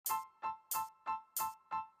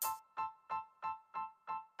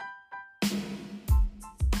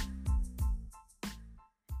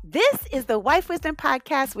This is the Wife Wisdom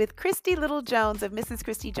Podcast with Christy Little Jones of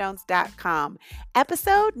MrsChristyJones.com,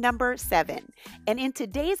 episode number 7. And in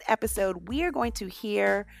today's episode, we are going to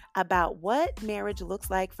hear about what marriage looks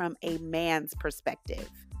like from a man's perspective.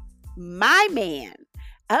 My man.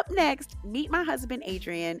 Up next, meet my husband,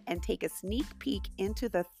 Adrian, and take a sneak peek into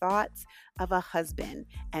the thoughts of a husband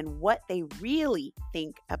and what they really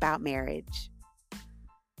think about marriage.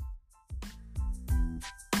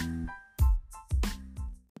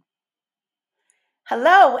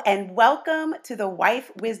 Hello, and welcome to the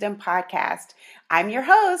Wife Wisdom Podcast. I'm your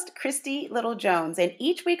host, Christy Little Jones, and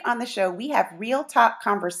each week on the show, we have real talk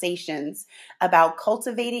conversations about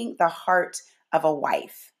cultivating the heart of a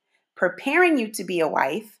wife, preparing you to be a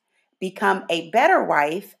wife, become a better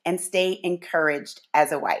wife, and stay encouraged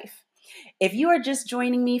as a wife. If you are just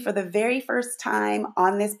joining me for the very first time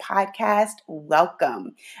on this podcast,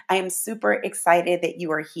 welcome. I am super excited that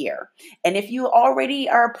you are here. And if you already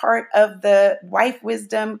are a part of the Wife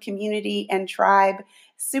Wisdom community and tribe,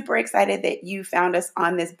 super excited that you found us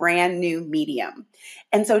on this brand new medium.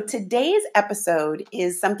 And so today's episode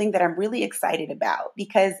is something that I'm really excited about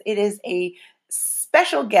because it is a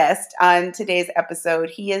special guest on today's episode.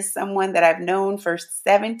 He is someone that I've known for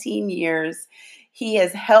 17 years. He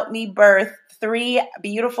has helped me birth 3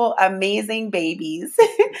 beautiful, amazing babies.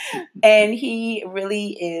 And he really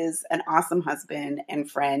is an awesome husband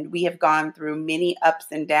and friend. We have gone through many ups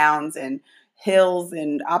and downs and hills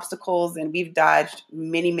and obstacles, and we've dodged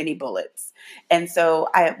many, many bullets. And so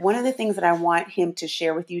one of the things that I want him to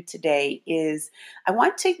share with you today is I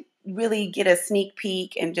want to really get a sneak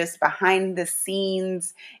peek and just behind the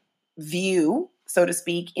scenes view, so to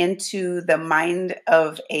speak, into the mind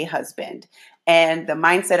of a husband and the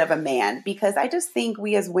mindset of a man, because I just think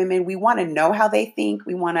we as women, we want to know how they think.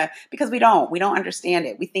 Because we don't understand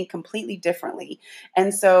it. We think completely differently.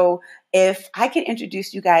 And so if I could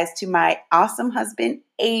introduce you guys to my awesome husband,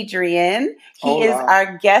 Adrian, he is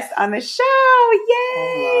our guest on the show.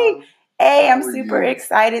 Yay. Hola. Hey, I'm super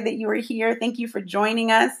excited that you are here. Thank you for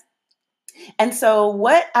joining us. And so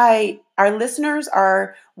our listeners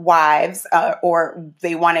are wives, or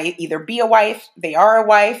they want to either be a wife, they are a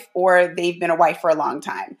wife, or they've been a wife for a long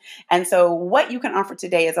time. And so what you can offer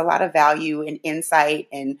today is a lot of value and insight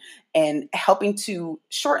and helping to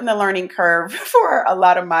shorten the learning curve for a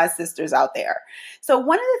lot of my sisters out there. So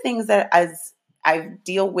one of the things that I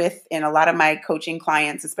deal with in a lot of my coaching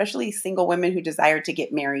clients, especially single women who desire to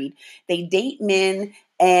get married, they date men.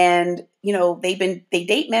 And, they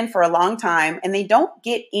date men for a long time and they don't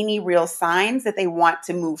get any real signs that they want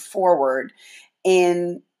to move forward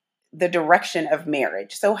in the direction of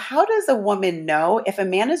marriage. So how does a woman know if a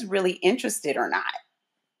man is really interested or not?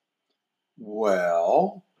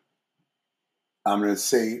 Well, I'm going to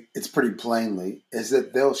say it's pretty plainly is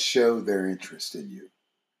that they'll show their interest in you.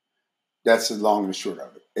 That's the long and short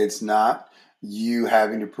of it. It's not you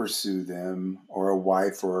having to pursue them or a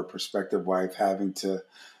wife or a prospective wife having to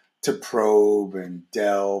probe and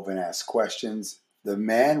delve and ask questions. The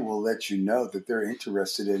man will let you know that they're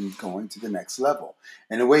interested in going to the next level.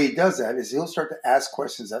 And the way he does that is he'll start to ask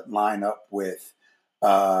questions that line up with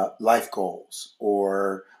life goals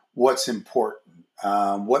or what's important,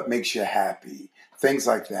 what makes you happy, things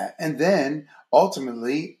like that. And then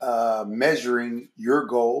ultimately measuring your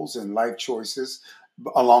goals and life choices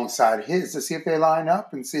alongside his to see if they line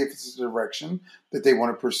up and see if it's a direction that they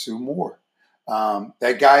want to pursue more.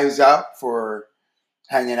 That guy who's out for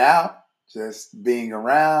hanging out, just being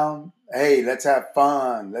around, hey, let's have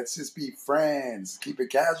fun, let's just be friends, keep it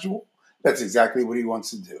casual. That's exactly what he wants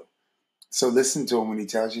to do. So listen to him when he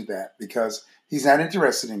tells you that, because he's not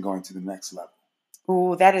interested in going to the next level.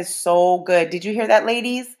 Ooh, that is so good. Did you hear that,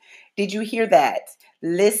 ladies? Did you hear that?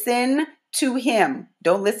 Listen to him.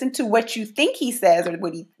 Don't listen to what you think he says or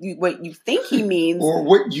what you think he means. Or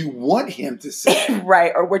what you want him to say.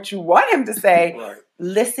 Right. Or what you want him to say. Right.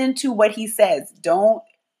 Listen to what he says. Don't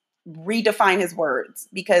redefine his words,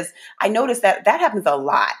 because I noticed that happens a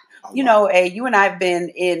lot. You and I have been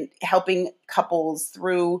in helping couples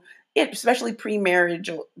through it, especially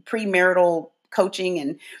premarital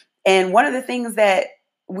coaching. And one of the things that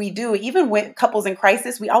we do, even with couples in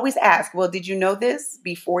crisis, we always ask, well, did you know this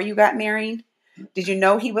before you got married? Did you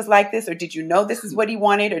know he was like this? Or did you know this is what he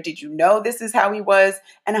wanted? Or did you know this is how he was?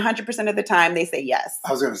 And 100% of the time they say yes.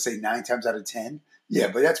 I was going to say 9 times out of 10. Yeah,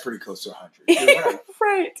 but that's pretty close to 100. You're right.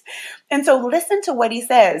 Right. And so listen to what he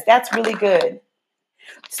says. That's really good.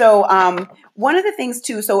 So one of the things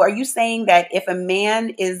too, so are you saying that if a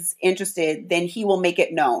man is interested, then he will make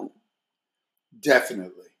it known?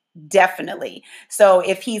 Definitely. Definitely. So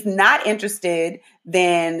if he's not interested,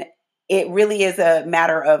 then it really is a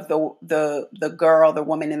matter of the girl, the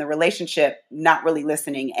woman in the relationship, not really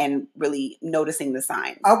listening and really noticing the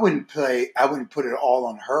signs. I wouldn't put it all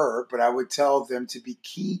on her, but I would tell them to be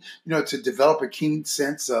keen, to develop a keen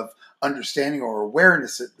sense of understanding or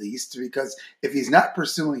awareness at least, because if he's not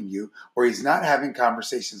pursuing you or he's not having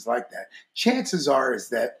conversations like that, chances are is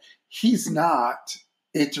that he's not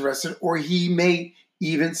interested, or he may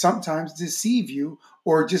even sometimes deceive you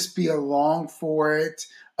or just be along for it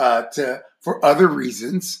for other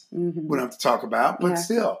reasons we don't have to talk about, but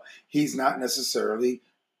still, he's not necessarily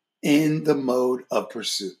in the mode of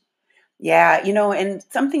pursuit. Yeah, and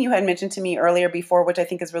something you had mentioned to me earlier before, which I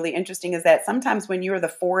think is really interesting, is that sometimes when you're the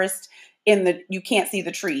forest you can't see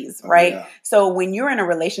the trees, right? Yeah. So when you're in a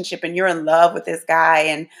relationship and you're in love with this guy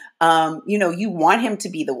and, you want him to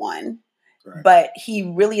be the one, Right. but he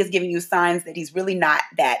really is giving you signs that he's really not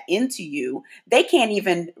that into you, they can't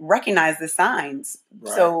even recognize the signs.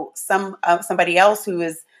 Right. So somebody else who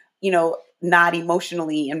is, not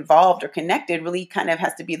emotionally involved or connected really kind of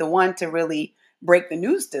has to be the one to really break the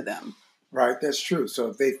news to them. Right, that's true. So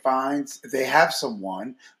if they have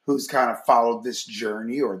someone who's kind of followed this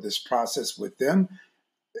journey or this process with them,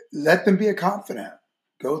 let them be a confidant.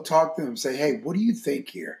 Go talk to them. Say, hey, what do you think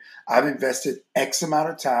here? I've invested X amount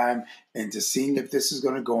of time into seeing if this is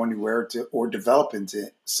going to go anywhere or develop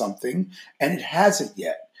into something, and it hasn't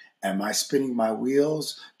yet. Am I spinning my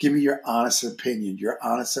wheels? Give me your honest opinion, your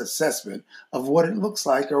honest assessment of what it looks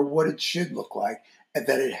like or what it should look like, and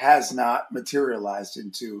that it has not materialized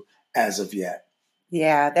into as of yet.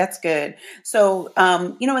 Yeah, that's good. So,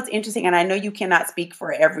 it's interesting, and I know you cannot speak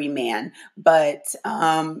for every man, but,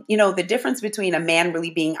 the difference between a man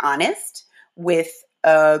really being honest with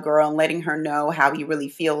a girl and letting her know how he really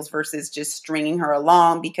feels versus just stringing her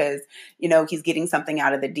along because, he's getting something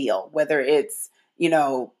out of the deal, whether it's,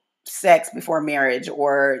 sex before marriage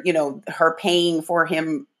or, her paying for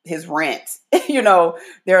his rent.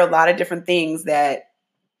 There are a lot of different things that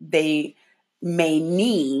they may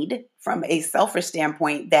need from a selfish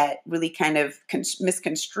standpoint that really kind of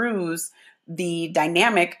misconstrues the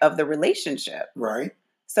dynamic of the relationship. Right.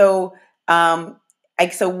 So,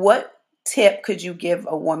 so what tip could you give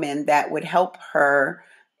a woman that would help her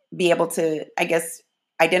be able to, I guess,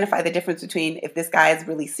 identify the difference between if this guy is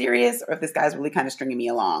really serious or if this guy's really kind of stringing me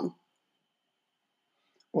along?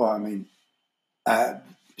 Well, I mean,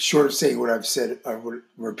 short of saying what I've said, or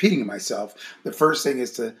repeating myself, the first thing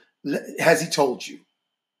is has he told you?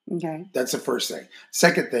 Okay. That's the first thing.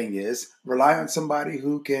 Second thing is rely on somebody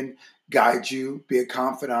who can guide you, be a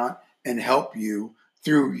confidant, and help you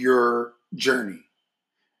through your journey.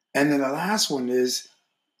 And then the last one is,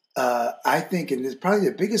 I think, and it's probably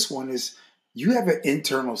the biggest one, is you have an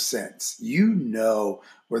internal sense.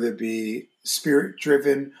 Whether it be spirit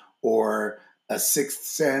driven or a sixth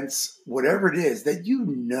sense, whatever it is, that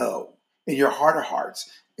in your heart of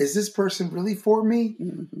hearts, is this person really for me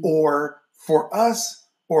or for us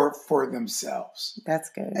or for themselves? That's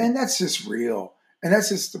good. And that's just real. And that's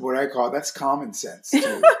just what I call, that's common sense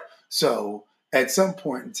too. So at some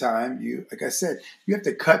point in time, like I said, you have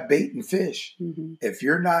to cut bait and fish. If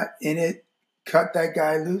you're not in it, cut that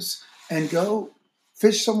guy loose and go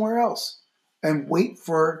fish somewhere else and wait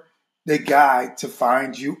for the guy to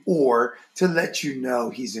find you or to let you know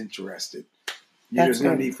he's interested. There's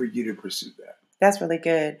no need for you to pursue that. That's really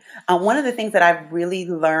good. One of the things that I've really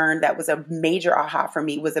learned that was a major aha for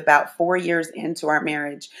me was about 4 years into our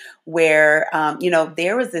marriage where,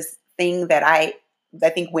 there was this thing that I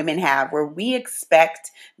think women have where we expect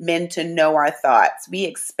men to know our thoughts. We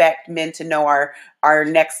expect men to know our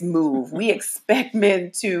next move. We expect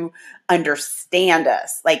men to understand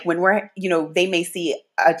us. Like when they may see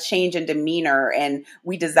a change in demeanor and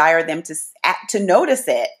we desire them to notice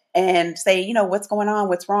it and say, what's going on?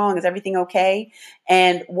 What's wrong? Is everything okay?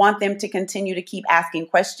 And want them to continue to keep asking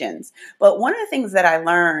questions. But one of the things that I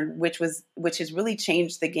learned, which has really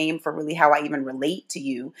changed the game for really how I even relate to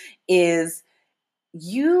you, is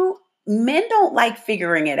men don't like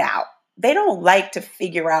figuring it out. They don't like to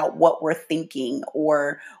figure out what we're thinking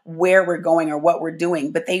or where we're going or what we're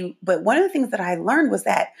doing. But one of the things that I learned was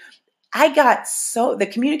that the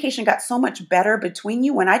communication got so much better between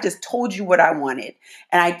you when I just told you what I wanted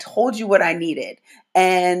and I told you what I needed.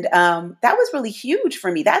 And that was really huge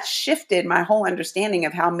for me. That shifted my whole understanding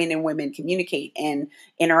of how men and women communicate and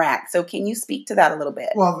interact. So can you speak to that a little bit?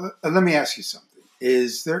 Well, let me ask you something.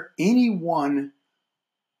 Is there anyone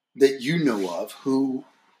that you know of who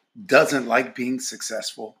doesn't like being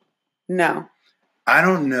successful? No. I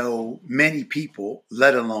don't know many people,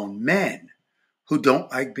 let alone men, who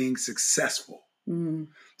don't like being successful.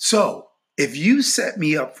 So if you set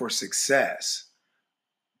me up for success,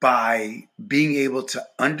 by being able to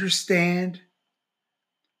understand,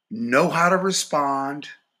 know how to respond,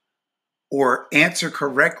 or answer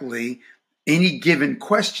correctly any given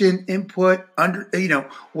question, input,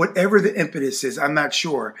 whatever the impetus is, I'm not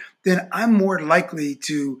sure, then I'm more likely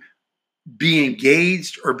to be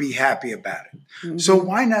engaged or be happy about it. Mm-hmm. So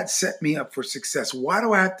why not set me up for success? Why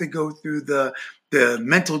do I have to go through the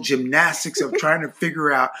mental gymnastics of trying to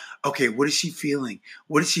figure out, okay, what is she feeling?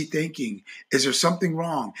 What is she thinking? Is there something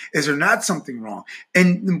wrong? Is there not something wrong?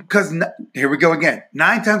 And because here we go again,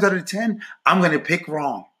 9 times out of 10, I'm going to pick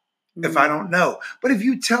wrong if I don't know. But if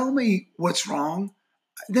you tell me what's wrong,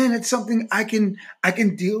 then it's something I can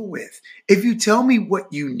deal with. If you tell me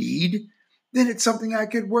what you need, then it's something I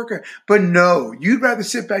could work on. But no, you'd rather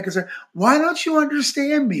sit back and say, why don't you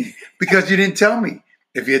understand me? Because you didn't tell me.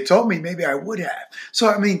 If you had told me, maybe I would have. So,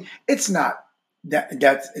 I mean, it's not it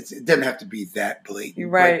doesn't have to be that blatant.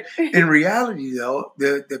 Right. But in reality, though,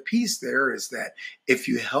 the piece there is that if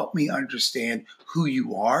you help me understand who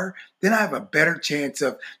you are, then I have a better chance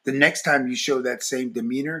of the next time you show that same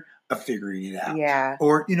demeanor of figuring it out. Yeah.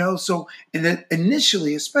 Or, so and then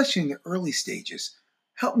initially, especially in the early stages,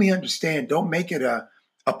 help me understand. Don't make it a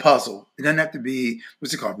puzzle. It doesn't have to be,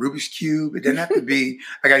 what's it called, Rubik's Cube. It doesn't have to be,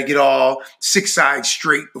 I got to get all 6 sides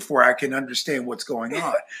straight before I can understand what's going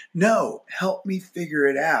on. No, help me figure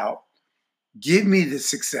it out. Give me the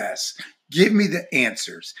success. Give me the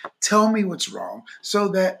answers. Tell me what's wrong so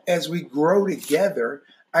that as we grow together,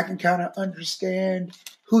 I can kind of understand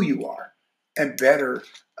who you are and better.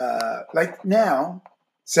 Like now,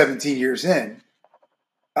 17 years in,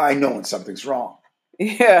 I know when something's wrong.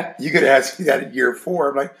 Yeah. You could ask me that in year 4.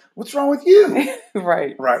 I'm like, what's wrong with you?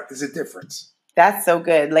 Right. Right. There's a difference. That's so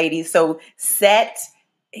good, ladies. So set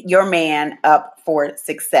your man up for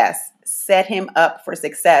success. Set him up for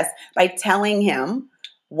success by telling him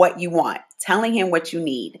what you want, telling him what you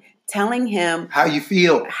need, telling him how you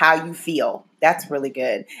feel. That's really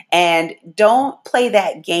good. And don't play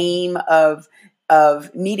that game of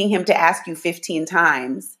needing him to ask you 15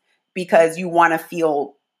 times because you want to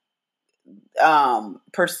feel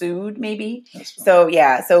pursued, maybe. So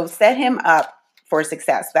set him up for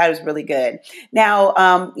success. That is really good.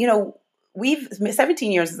 Now,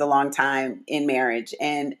 17 years is a long time in marriage,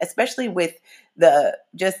 and especially with the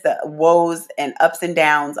woes and ups and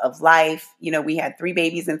downs of life. We had 3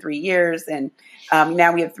 babies in 3 years, and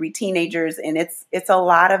now we have 3 teenagers, and it's a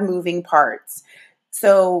lot of moving parts.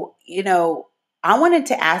 So, I wanted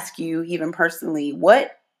to ask you, even personally,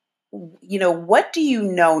 what do you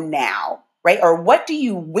know now? Right? Or what do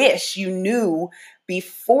you wish you knew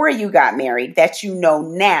before you got married that you know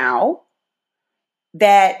now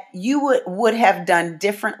that you would have done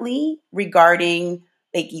differently regarding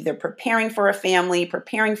like either preparing for a family,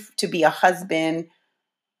 preparing to be a husband?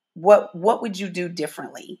 What would you do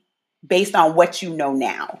differently based on what you know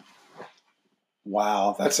now?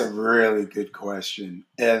 Wow, that's a really good question.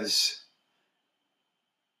 And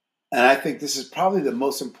I think this is probably the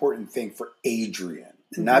most important thing for Adrian.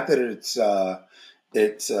 Mm-hmm. Not that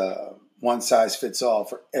it's one size fits all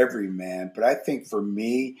for every man, but I think for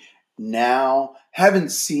me now, having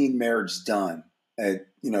seen marriage done,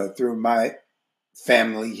 through my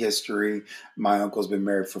family history, my uncle's been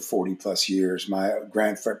married for 40 plus years. My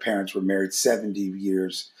grandparents were married 70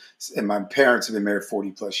 years, and my parents have been married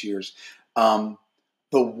 40 plus years. The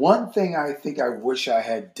one thing I think I wish I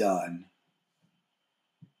had done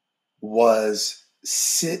was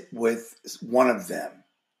sit with one of them.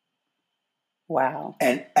 Wow.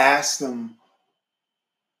 And ask them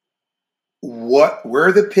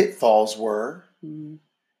where the pitfalls were,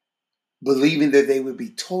 believing that they would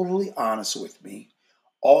be totally honest with me.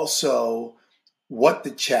 Also, what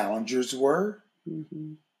the challenges were,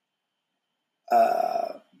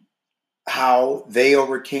 how they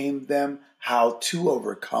overcame them, how to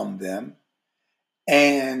overcome them,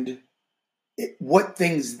 and what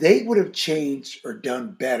things they would have changed or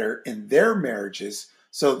done better in their marriages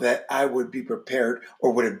so that I would be prepared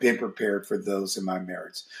or would have been prepared for those in my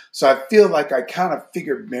marriage. So I feel like I kind of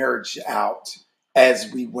figured marriage out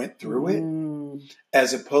as we went through it,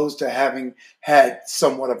 as opposed to having had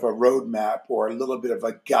somewhat of a roadmap or a little bit of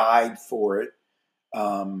a guide for it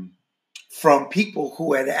from people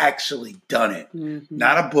who had actually done it.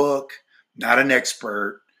 Not a book, not an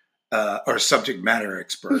expert, or subject matter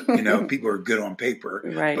expert. People are good on paper.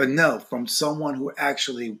 Right. But no, from someone who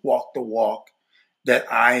actually walked the walk that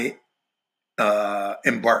I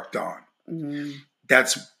embarked on.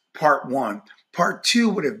 That's part 1. Part 2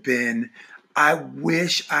 would have been, I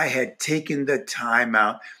wish I had taken the time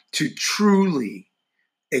out to truly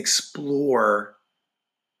explore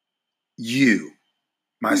you,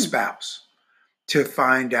 my spouse, to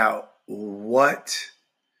find out what,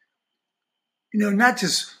 not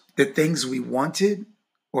just the things we wanted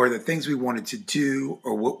or the things we wanted to do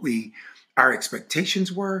or what our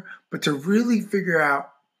expectations were, but to really figure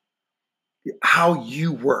out how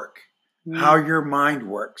you work, how your mind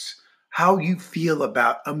works, how you feel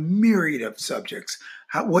about a myriad of subjects,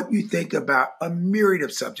 what you think about a myriad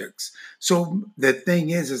of subjects. So the thing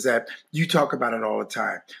is that you talk about it all the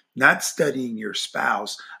time, not studying your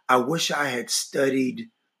spouse. I wish I had studied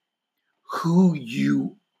who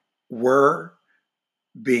you were,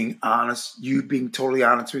 being honest, you being totally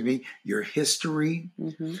honest with me, your history.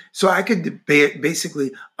 So I could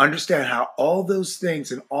basically understand how all those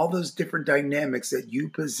things and all those different dynamics that you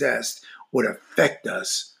possessed would affect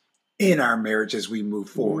us in our marriage as we move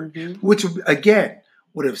forward, which again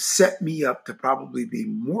would have set me up to probably be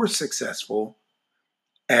more successful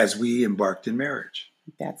as we embarked in marriage.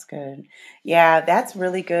 That's good. Yeah, that's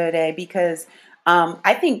really good, because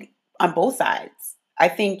I think on both sides, I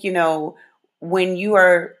think, when you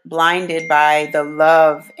are blinded by the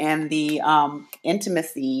love and the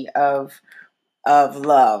intimacy of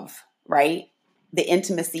love, right? The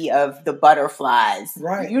intimacy of the butterflies,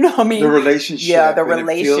 right? You know what I mean? The relationship. Yeah, the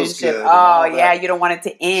relationship. Oh, yeah, you don't want it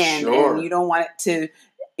to end, and you don't want it to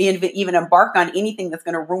even embark on anything that's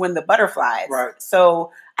going to ruin the butterflies. Right.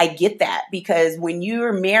 So I get that, because when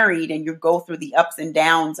you're married and you go through the ups and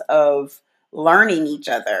downs of learning each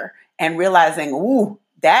other and realizing, ooh,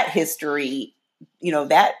 that history,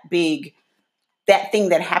 that thing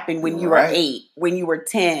that happened when you were 8, when you were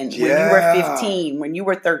 10, when you were 15, when you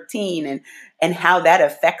were 13, and how that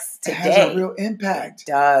affects today. It has a real impact. It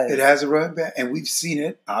does. It has a real impact. And we've seen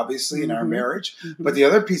it, obviously, in our marriage. But the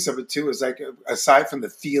other piece of it, too, is like, aside from the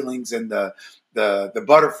feelings and the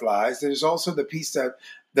butterflies, there's also the piece that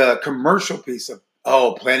the commercial piece of,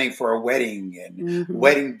 planning for a wedding and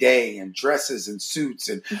wedding day and dresses and suits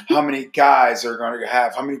and how many guys are going to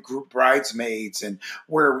have, how many group bridesmaids and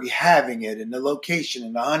where are we having it and the location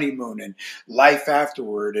and the honeymoon and life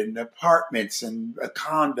afterward and apartments and a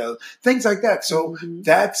condo, things like that. So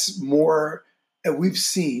that's more, we've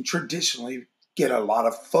seen traditionally get a lot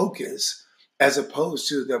of focus as opposed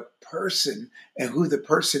to the person and who the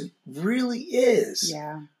person really is.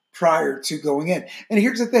 Yeah. Prior to going in. And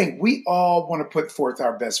here's the thing, we all want to put forth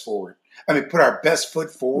our best forward. Put our best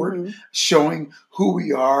foot forward, showing who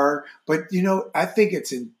we are. But, I think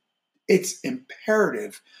it's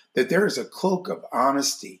imperative that there is a cloak of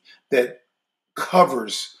honesty that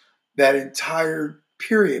covers that entire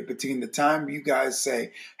period between the time you guys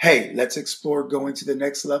say, hey, let's explore going to the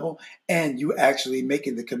next level, and you actually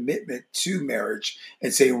making the commitment to marriage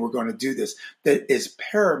and saying we're going to do this. That is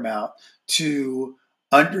paramount to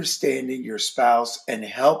understanding your spouse and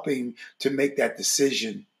helping to make that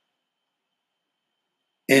decision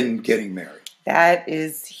in getting married. That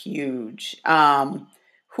is huge.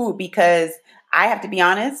 Because I have to be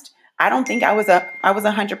honest, I don't think I was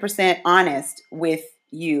 100% honest with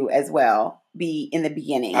you as well. In the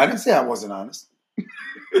beginning, I didn't say I wasn't honest.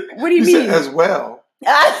 What do you mean? Said as well.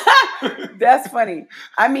 That's funny.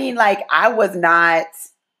 I was not,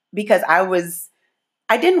 because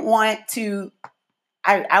I didn't want to.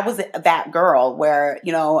 I was that girl where,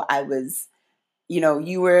 I was,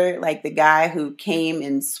 you were like the guy who came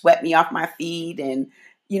and swept me off my feet and,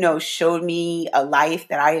 showed me a life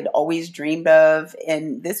that I had always dreamed of.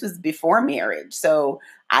 And this was before marriage. So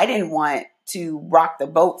I didn't want to rock the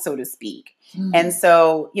boat, so to speak. And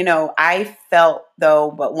so, I felt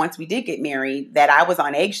but once we did get married, that I was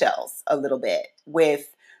on eggshells a little bit with,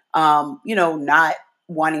 not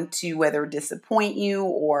wanting to whether disappoint you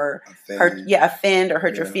or offend or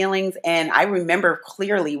hurt your feelings. And I remember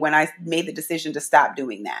clearly when I made the decision to stop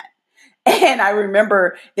doing that. And I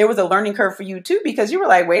remember there was a learning curve for you too, because you were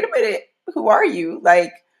like, wait a minute, who are you?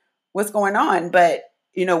 Like, what's going on? But,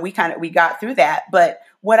 we got through that. But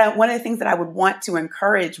one of the things that I would want to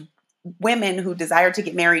encourage women who desire to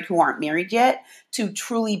get married, who aren't married yet, to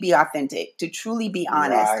truly be authentic, to truly be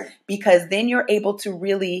honest, because then you're able to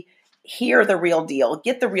really hear the real deal,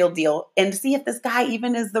 get the real deal, and see if this guy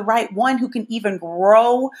even is the right one who can even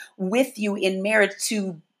grow with you in marriage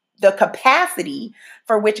to the capacity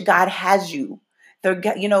for which God has you.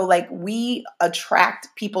 We attract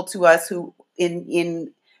people to us who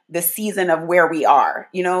in the season of where we are,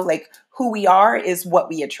 who we are is what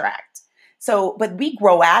we attract. So, but when we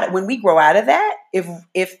grow out of that,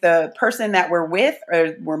 if the person that we're with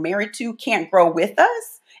or we're married to can't grow with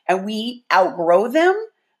us and we outgrow them,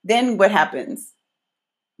 then what happens?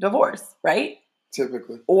 Divorce, right?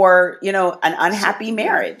 Typically. Or, an unhappy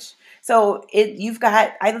marriage. So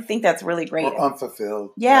I think that's really great. Or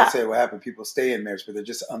unfulfilled. Yeah. I say what happened. People stay in marriage, but they're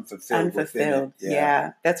just unfulfilled within it.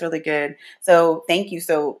 Yeah. That's really good. So thank you.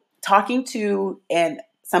 So talking to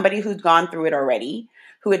somebody who's gone through it already,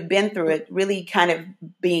 who had been through it, really kind of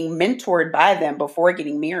being mentored by them before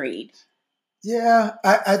getting married. Yeah,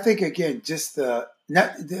 I think again, just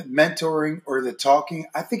not the mentoring or the talking.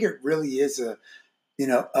 I think it really is again,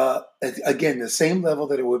 the same level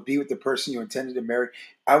that it would be with the person you intended to marry.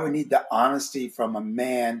 I would need the honesty from a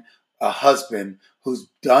man, a husband who's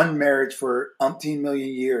done marriage for umpteen million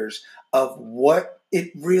years of what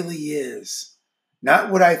it really is, not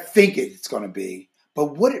what I think it's going to be,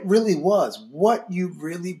 but what it really was, what you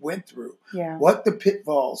really went through, what the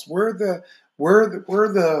pitfalls, where the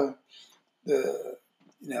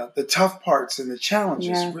the tough parts and the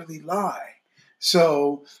challenges really lie.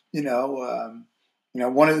 So,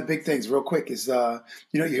 one of the big things real quick is,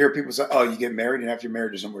 you hear people say, oh, you get married and after you're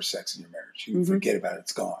married, there's no more sex in your marriage. You forget about it.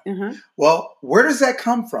 It's gone. Mm-hmm. Well, where does that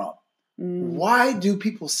come from? Mm-hmm. Why do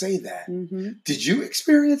people say that? Mm-hmm. Did you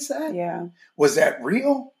experience that? Yeah. Was that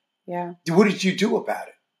real? Yeah. What did you do about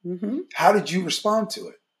it? Mm-hmm. How did you respond to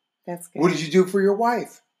it? That's good. What did you do for your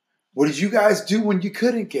wife? What did you guys do when you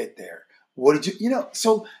couldn't get there? What did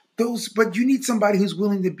so those, but you need somebody who's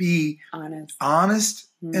willing to be honest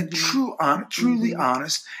mm-hmm. and truly mm-hmm.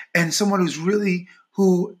 honest, and someone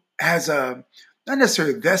who has a not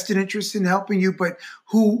necessarily vested interest in helping you, but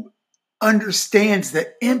who understands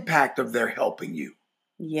the impact of their helping you.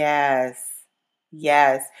 Yes.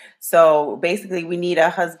 So basically we need a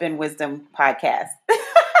husband wisdom podcast.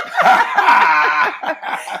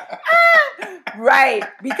 Right,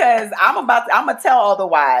 because I'm gonna tell all the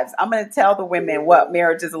wives, I'm gonna tell the women what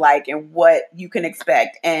marriage is like and what you can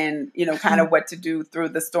expect, and kind of what to do through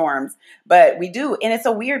the storms. But we do, and it's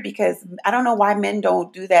so weird because I don't know why men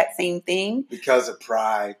don't do that same thing. Because of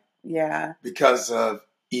pride. Yeah. Because of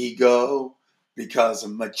ego. Because of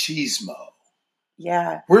machismo.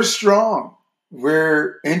 Yeah. We're strong.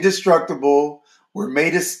 We're indestructible. We're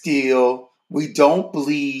made of steel. We don't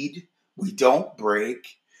bleed. We don't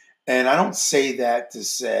break. And I don't say that to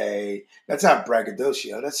say that's not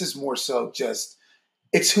braggadocio. That's just more so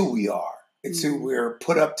it's who we are. It's who we're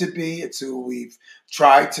put up to be. It's who we've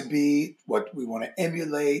tried to be, what we want to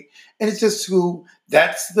emulate. And it's just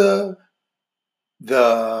that's the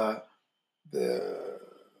what do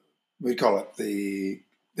you call it?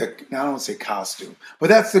 I don't want to say costume, but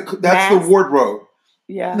that's the wardrobe.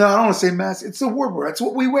 Yeah. No, I don't want to say mask. It's the wardrobe. That's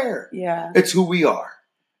what we wear. Yeah. It's who we are.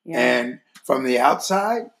 Yeah. And from the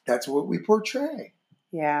outside, that's what we portray.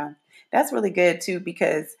 Yeah. That's really good too,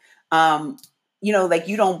 because, like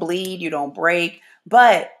you don't bleed, you don't break,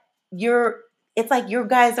 but it's like your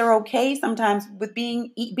guys are okay sometimes with being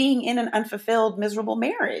in an unfulfilled, miserable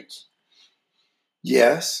marriage.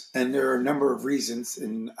 Yes. And there are a number of reasons,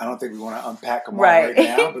 and I don't think we want to unpack them all right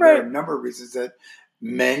now, but there are a number of reasons that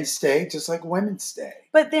men stay just like women stay.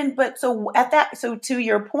 So to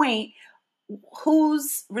your point,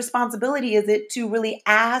 whose responsibility is it to really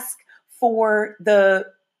ask for the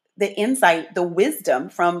insight, the wisdom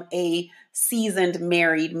from a seasoned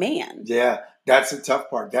married man? Yeah, that's the tough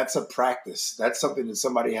part. That's a practice. That's something that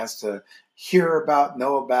somebody has to hear about,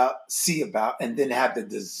 know about, see about, and then have the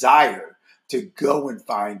desire to go and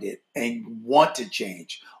find it and want to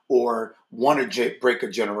change, or want to break a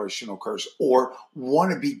generational curse, or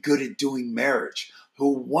want to be good at doing marriage,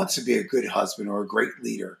 who wants to be a good husband or a great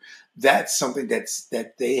leader. That's something that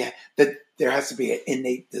there has to be an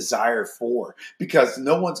innate desire for, because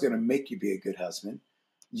no one's going to make you be a good husband.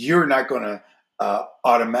 You're not going to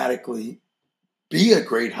automatically be a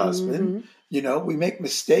great husband. Mm-hmm. We make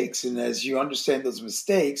mistakes, and as you understand those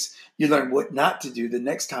mistakes, you learn what not to do the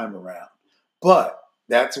next time around. But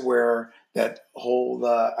that's where that whole,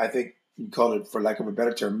 I think you call it, for lack of a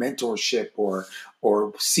better term, mentorship or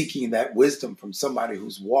seeking that wisdom from somebody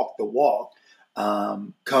who's walked the walk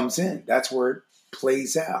comes in. That's where it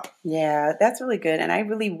plays out. Yeah, that's really good. And I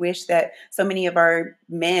really wish that so many of our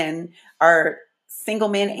men, our single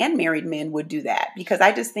men and married men, would do that, because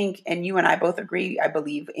I just think, and you and I both agree, I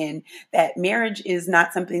believe, in that marriage is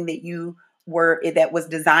not something that was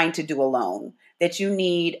designed to do alone. That you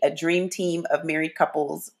need a dream team of married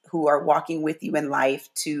couples who are walking with you in life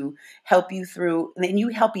to help you through, and then you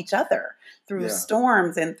help each other through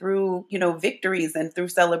storms and through, victories and through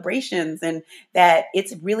celebrations. And that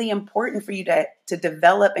it's really important for you to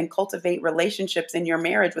develop and cultivate relationships in your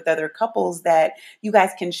marriage with other couples that you guys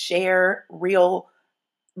can share real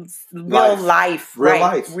life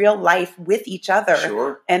with each other.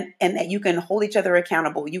 Sure. And that you can hold each other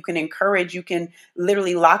accountable. You can encourage, you can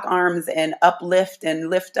literally lock arms and uplift and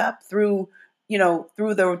lift up through,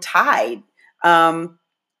 through the tide.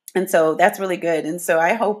 And so that's really good. And so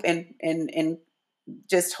I hope and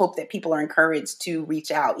just hope that people are encouraged to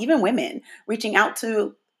reach out, even women reaching out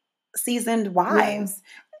to seasoned Yeah. wives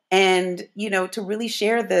and, to really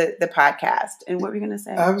share the podcast. And what were you going to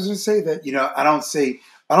say? I was going to say that,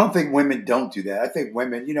 I don't think women don't do that. I think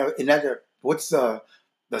women, what's the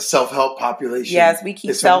self-help population? Yes, we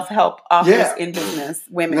keep self-help authors in business.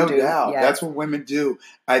 Women no do. doubt. Yes. That's what women do.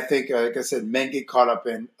 I think, like I said, men get caught up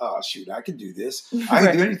in, oh, shoot, I can do this. I Right.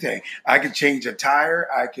 can do anything. I can change a tire.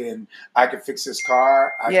 I can fix this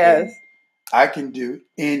car. I can do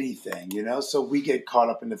anything, So we get caught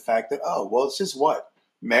up in the fact that, oh, well, it's just what?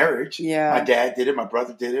 Marriage. Yeah. My dad did it. My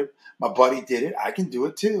brother did it. My buddy did it. I can do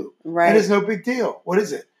it too. Right. And it's no big deal. What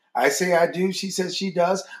is it? I say I do. She says she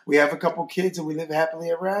does. We have a couple kids and we live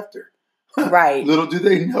happily ever after. Right. Little do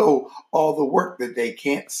they know all the work that they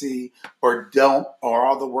can't see or don't, or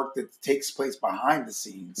all the work that takes place behind the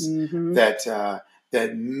scenes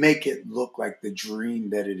that make it look like the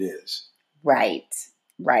dream that it is. Right.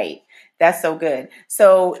 Right. That's so good.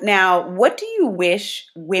 So now, what do you wish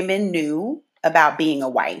women knew about being a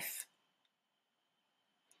wife?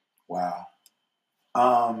 Wow.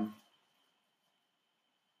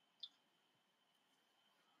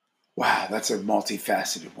 Wow, that's a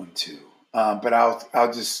multifaceted one too. But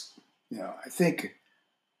I'll just, I think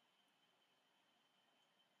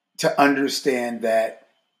to understand that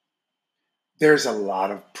there's a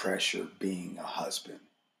lot of pressure being a husband.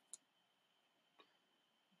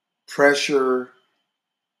 Pressure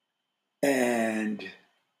and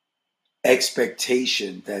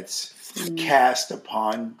expectation that's cast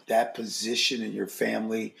upon that position in your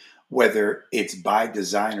family, whether it's by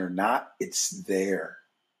design or not, it's there.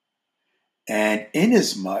 And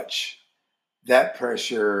inasmuch that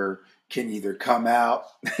pressure can either come out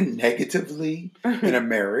negatively in a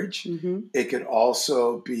marriage, it could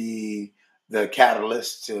also be the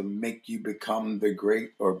catalyst to make you become the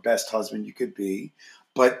great or best husband you could be.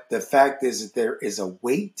 But the fact is that there is a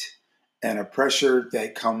weight and a pressure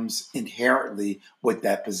that comes inherently with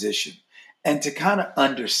that position. And to kind of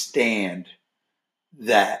understand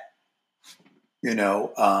that,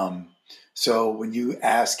 so when you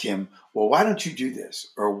ask him, well, why don't you do this?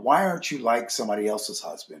 Or why aren't you like somebody else's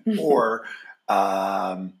husband? Or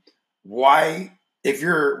why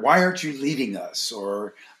aren't you leading us?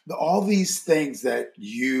 Or all these things that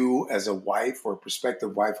you as a wife or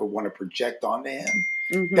prospective wife would want to project onto him,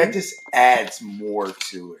 that just adds more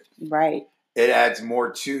to it. Right. It adds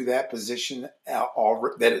more to that position that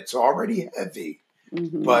it's already heavy.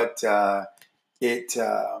 But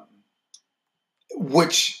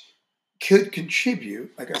which could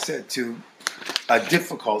contribute, like I said, to a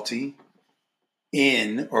difficulty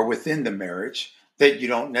in or within the marriage that you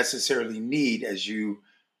don't necessarily need as you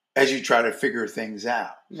try to figure things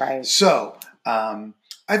out. Right. So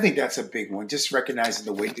I think that's a big one, just recognizing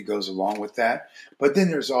the weight that goes along with that. But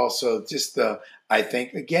then there's also just I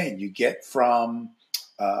think, again, you get from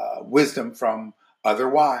wisdom from other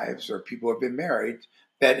wives or people who have been married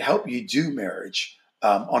that help you do marriage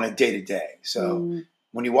on a day-to-day. So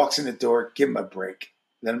when he walks in the door, give him a break.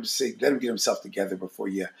 Let him get himself together before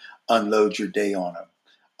you unload your day on him.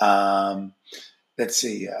 Let's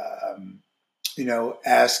see.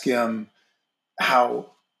 Ask him how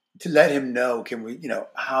to let him know,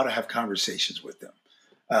 how to have conversations with them.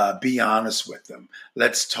 Be honest with them.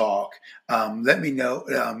 Let's talk. Let me know,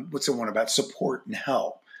 what's the one about support and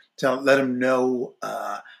help. So let him know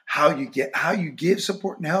how you give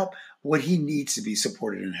support and help, what he needs to be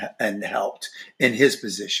supported and helped in his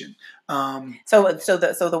position. So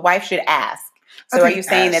the wife should ask. So are you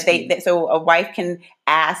saying that so a wife can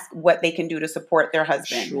ask what they can do to support their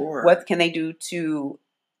husband? Sure. What can they do to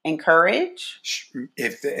encourage?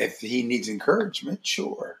 If he needs encouragement,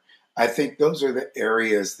 sure. I think those are the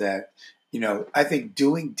areas that, I think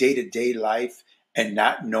doing day-to-day life and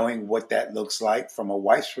not knowing what that looks like from a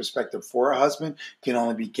wife's perspective for a husband can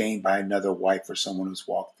only be gained by another wife or someone who's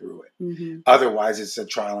walked through it. Otherwise, it's a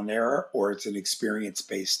trial and error or it's an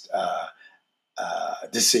experience-based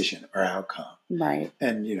decision or outcome. Right.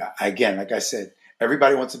 And, again, like I said,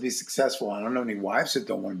 everybody wants to be successful. I don't know any wives that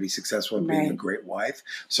don't want to be successful in being a great wife.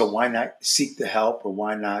 So why not seek the help, or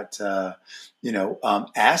why not,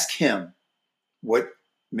 ask him what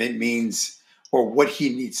it means or what he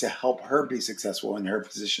needs to help her be successful in her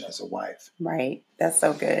position as a wife. Right. That's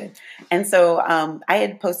so good. And so I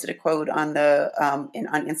had posted a quote on on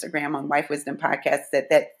Instagram on Wife Wisdom Podcast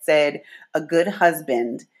that said, "A good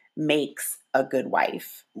husband makes a good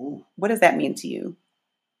wife." Ooh. What does that mean to you?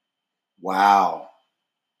 Wow.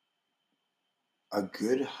 A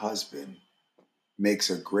good husband makes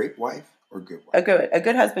a great wife? or good wife? A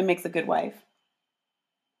good husband makes a good wife.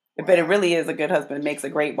 Wow. But it really is a good husband makes a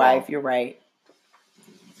great wife. You're right.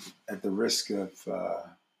 At the risk of,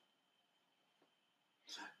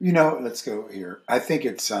 let's go here. I think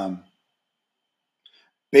it's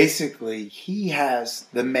basically he has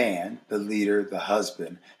the man, the leader, the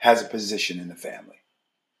husband has a position in the family,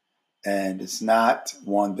 and it's not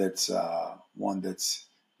one that's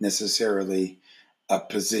necessarily a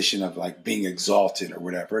position of like being exalted or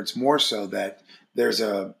whatever. It's more so that there's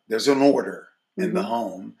an order in the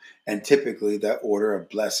home, and typically that order of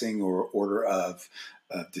blessing or order of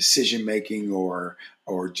decision making or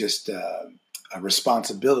just a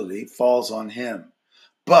responsibility falls on him.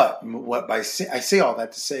 But I say all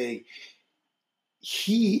that to say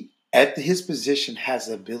he at his position has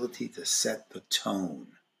the ability to set the tone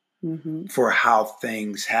for how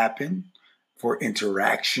things happen, for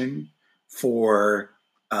interaction, for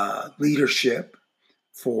leadership,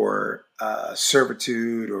 for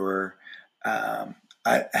servitude, or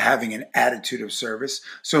having an attitude of service.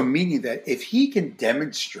 So meaning that if he can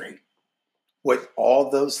demonstrate what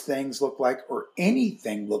all those things look like or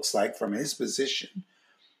anything looks like from his position,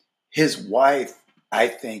 his wife, I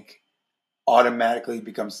think, automatically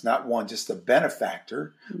becomes not one, just a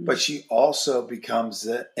benefactor, but she also becomes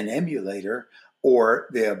an emulator or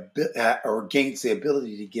gains the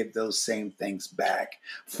ability to give those same things back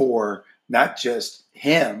for not just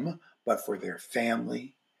him, but for their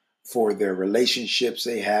family, for their relationships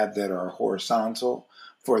they have that are horizontal,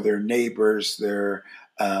 for their neighbors, for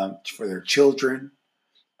their children.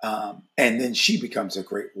 And then she becomes a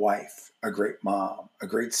great wife, a great mom, a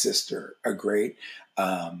great sister, a great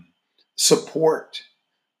support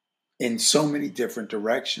in so many different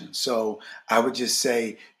directions. So I would just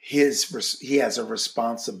say he has a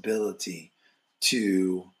responsibility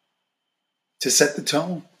to set the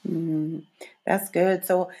tone. That's good.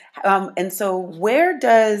 So, and so where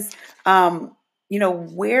does,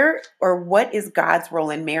 where or what is God's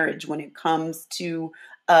role in marriage when it comes to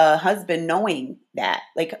a husband knowing that,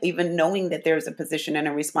 like even knowing that there's a position and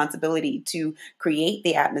a responsibility to create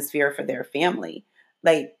the atmosphere for their family?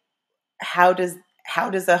 Like, how does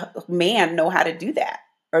a man know how to do that,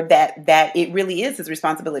 or that it really is his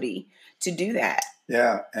responsibility to do that?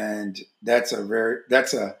 Yeah, and that's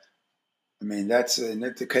the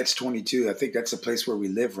catch-22. I think that's the place where we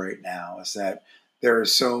live right now, is that there are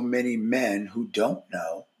so many men who don't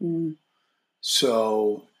know.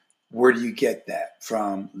 So where do you get that?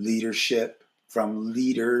 From leadership, from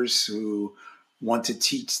leaders who want to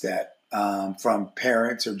teach that, from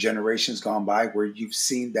parents or generations gone by where you've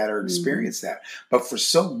seen that or experienced that. But for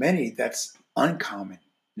so many, that's uncommon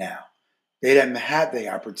now. They didn't have the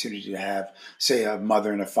opportunity to have, say, a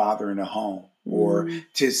mother and a father in a home, or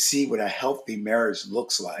to see what a healthy marriage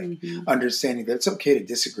looks like. Understanding that it's okay to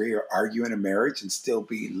disagree or argue in a marriage and still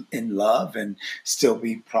be in love and still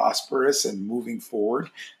be prosperous and moving forward.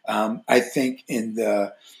 I think in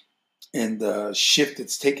the shift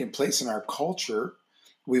that's taken place in our culture,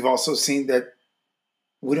 we've also seen that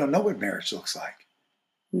we don't know what marriage looks like.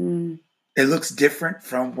 It looks different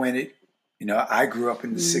from when I grew up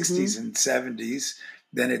in the 60s and 70s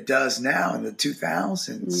than it does now in the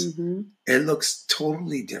 2000s. It looks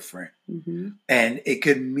totally different. And it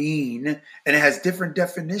could mean, and it has different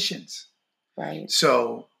definitions. Right.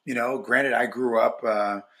 So, granted, I grew up,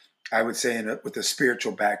 I would say, with a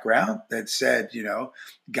spiritual background that said,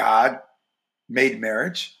 God made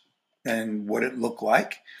marriage and what it looked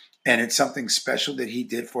like. And it's something special that he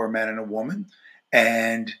did for a man and a woman.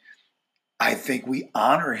 And I think we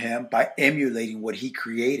honor him by emulating what he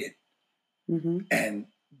created. And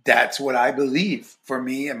that's what I believe for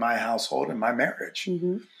me and my household and my marriage.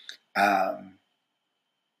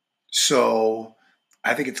 So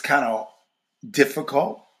I think it's kind of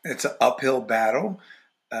difficult. It's an uphill battle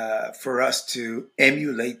for us to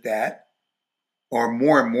emulate that, or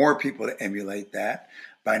more and more people to emulate that,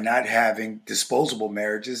 by not having disposable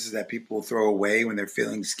marriages that people throw away when their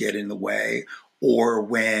feelings get in the way, or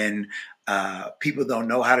when people don't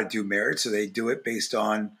know how to do marriage, so they do it based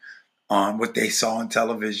on what they saw on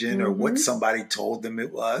television or what somebody told them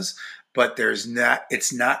it was. But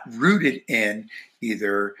it's not rooted in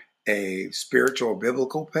either a spiritual or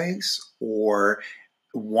biblical base, or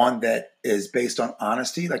one that is based on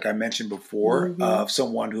honesty, like I mentioned before, of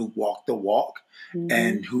someone who walked the walk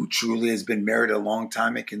and who truly has been married a long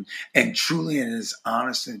time and truly is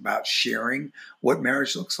honest about sharing what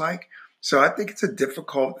marriage looks like. So I think it's a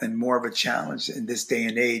difficult and more of a challenge in this day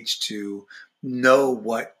and age to know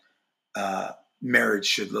what marriage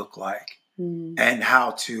should look like and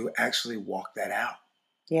how to actually walk that out.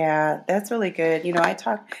 Yeah, that's really good. I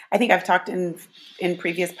think I've talked in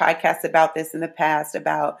previous podcasts about this in the past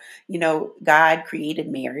about, God created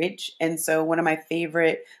marriage. And so one of my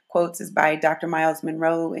favorite quotes is by Dr. Miles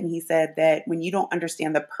Monroe, and he said that when you don't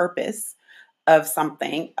understand the purpose of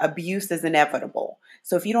something, abuse is inevitable.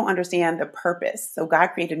 So if you don't understand the purpose, so God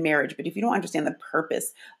created marriage, but if you don't understand the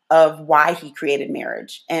purpose of why he created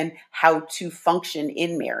marriage and how to function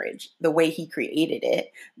in marriage the way he created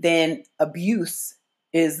it, then abuse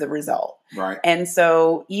is the result. Right. And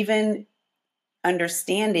so even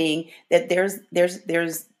understanding that there's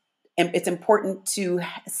and it's important to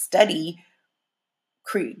study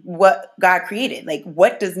what God created. Like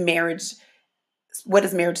what is marriage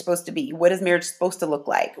supposed to be? What is marriage supposed to look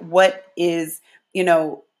like? You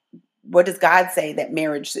know, what does God say that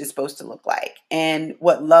marriage is supposed to look like? And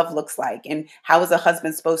what love looks like? And how is a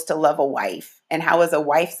husband supposed to love a wife? And how is a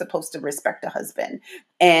wife supposed to respect a husband?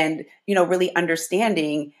 And, really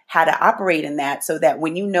understanding how to operate in that so that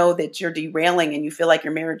when you know that you're derailing and you feel like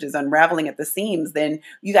your marriage is unraveling at the seams, then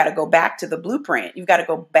you got to go back to the blueprint. You've got to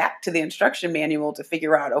go back to the instruction manual to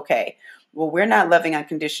figure out, okay, well, we're not loving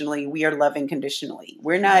unconditionally. We are loving conditionally.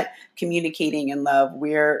 We're not communicating in love.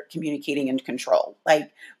 We're communicating in control.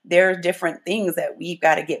 Like there are different things that we've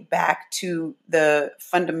got to get back to the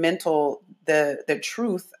fundamental, the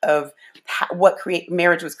truth of what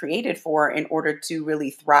marriage was created for in order to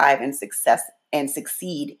really thrive and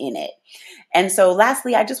succeed in it. And so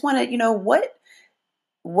lastly, I just want to,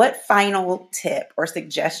 what final tip or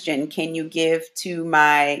suggestion can you give to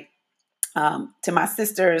my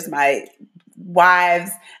sisters, my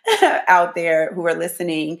wives out there who are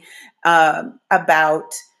listening,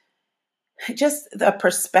 about just the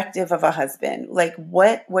perspective of a husband? Like,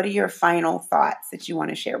 what are your final thoughts that you want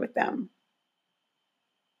to share with them?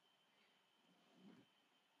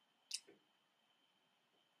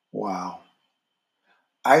 Wow.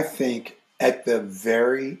 I think at the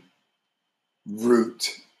very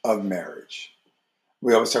root of marriage,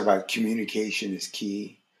 we always talk about communication is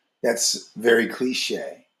key. That's very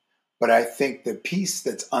cliche. But I think the piece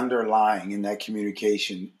that's underlying in that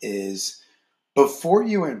communication is before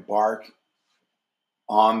you embark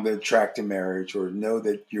on the track to marriage or know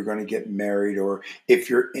that you're going to get married, or if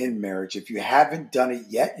you're in marriage, if you haven't done it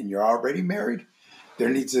yet and you're already married, there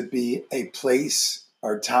needs to be a place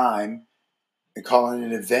or time, and call it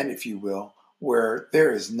an event, if you will, where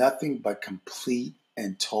there is nothing but complete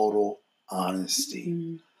and total honesty.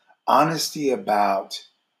 Mm-hmm. Honesty about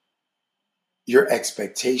your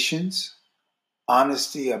expectations,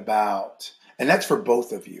 honesty about, and that's for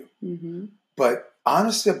both of you, Mm-hmm. but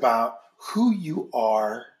honesty about who you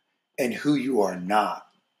are and who you are not.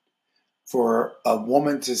 For a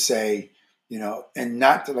woman to say, and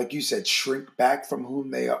not to, like you said, shrink back from who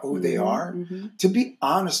they are, Mm-hmm. to be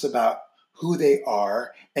honest about who they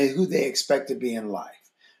are and who they expect to be in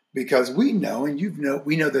life. Because we know, and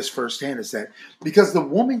we know this firsthand, is that because the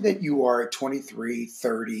woman that you are at 23,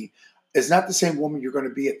 30 is not the same woman you're going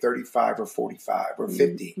to be at 35 or 45 or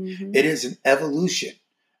 50. Mm-hmm. It is an evolution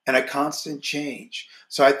and a constant change.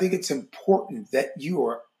 So I think it's important that you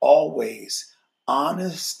are always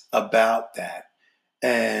honest about that,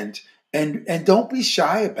 and don't be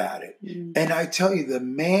shy about it. Mm-hmm. And I tell you,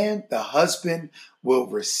 the husband will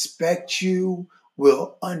respect you,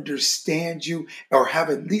 will understand you, or have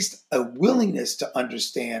at least a willingness to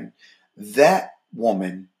understand that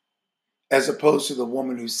woman, as opposed to the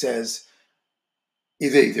woman who says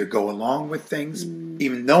either go along with things,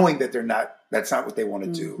 even knowing that that's not what they want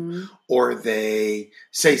to do, or they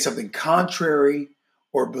say something contrary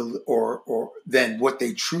or than what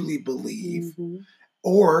they truly believe,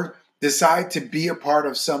 or decide to be a part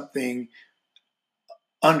of something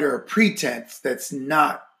under a pretense that's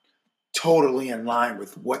not totally in line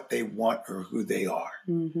with what they want or who they are.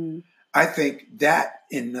 I think that,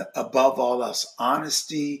 above all else,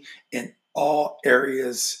 honesty in all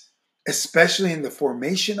areas, especially in the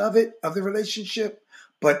formation of the relationship,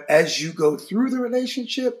 but as you go through the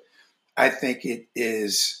relationship, I think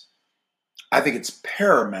it's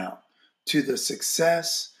paramount to the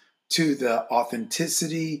success, to the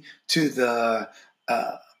authenticity, to the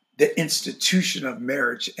institution of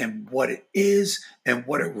marriage and what it is and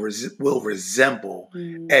what it will resemble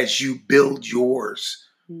as you build yours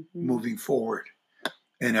moving forward.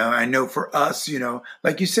 I know for us,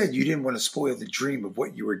 like you said, you didn't want to spoil the dream of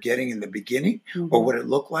what you were getting in the beginning or what it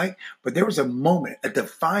looked like. But there was a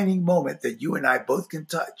defining moment that you and I both can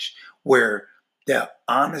touch where the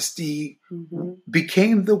honesty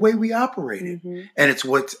became the way we operated. And it's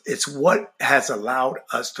what has allowed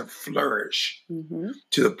us to flourish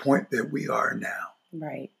to the point that we are now.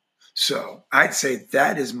 Right. So I'd say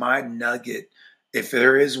that is my nugget if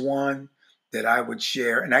there is one that I would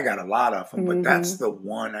share, and I got a lot of them, but that's Mm-hmm. the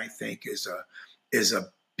one I think is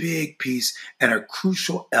a big piece and a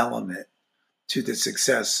crucial element to the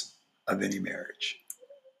success of any marriage.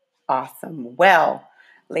 Awesome. Well,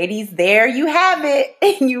 ladies, there you have it.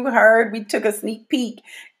 You heard we took a sneak peek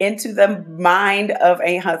into the mind of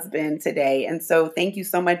a husband today. And so thank you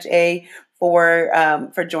so much, A, for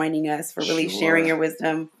joining us, for really sharing your Sure.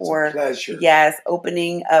 wisdom, It's a for pleasure. yes,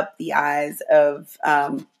 opening up the eyes of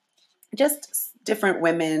just different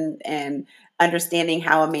women and understanding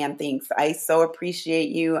how a man thinks. I so appreciate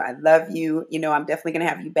you. I love you. You know, I'm definitely going to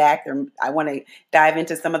have you back. I want to dive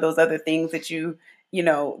into some of those other things that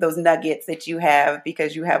those nuggets that you have,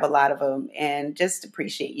 because you have a lot of them, and just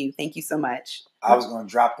appreciate you. Thank you so much. I was going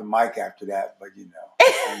to drop the mic after that, but I didn't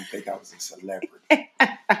think I was a celebrity.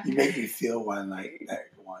 You make me feel one like that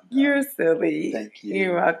one. You're silly. Thank you.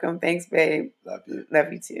 You're welcome. Thanks, babe. Love you.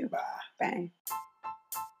 Love you too. Bye. Bye.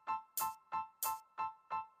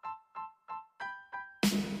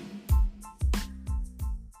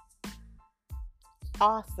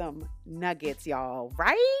 Awesome nuggets, y'all,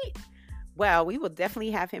 right? Well, we will definitely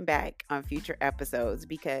have him back on future episodes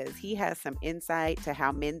because he has some insight to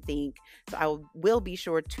how men think. So will be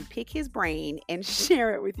sure to pick his brain and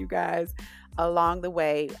share it with you guys along the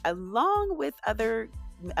way, along with other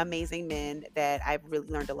amazing men that I've really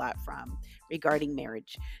learned a lot from regarding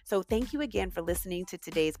marriage. So thank you again for listening to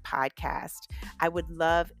today's podcast. I would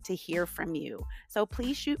love to hear from you. So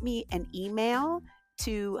please shoot me an email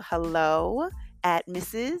to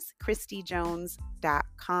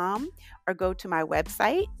hello@mrschristyjones.com or go to my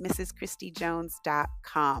website,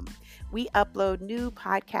 mrschristyjones.com. We upload new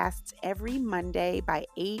podcasts every Monday by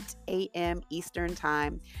 8 a.m. Eastern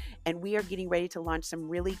Time, and we are getting ready to launch some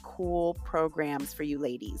really cool programs for you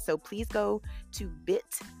ladies. So please go to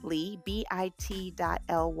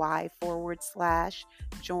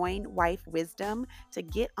bit.ly/join Wife Wisdom to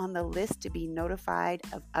get on the list to be notified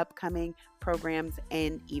of upcoming programs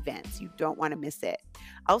and events. You don't want to miss it.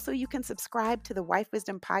 Also, you can subscribe to the Wife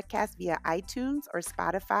Wisdom podcast via iTunes or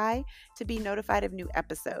Spotify to be notified of new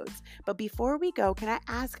episodes. But before we go, can I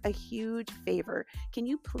ask a huge favor? Can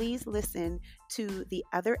you please listen to the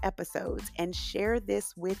other episodes and share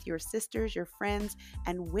this with your sisters, your friends,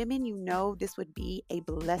 and women you know this would be a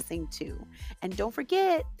blessing to? And don't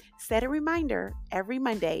forget, set a reminder every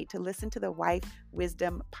Monday to listen to the Wife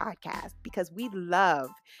Wisdom podcast, because we love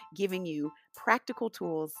giving you practical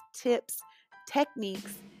tools, tips,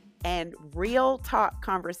 techniques, and real talk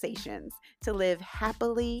conversations to live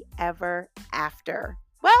happily ever after.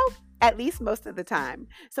 Well, at least most of the time.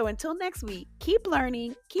 So until next week, keep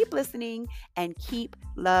learning, keep listening, and keep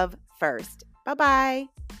love first. Bye-bye.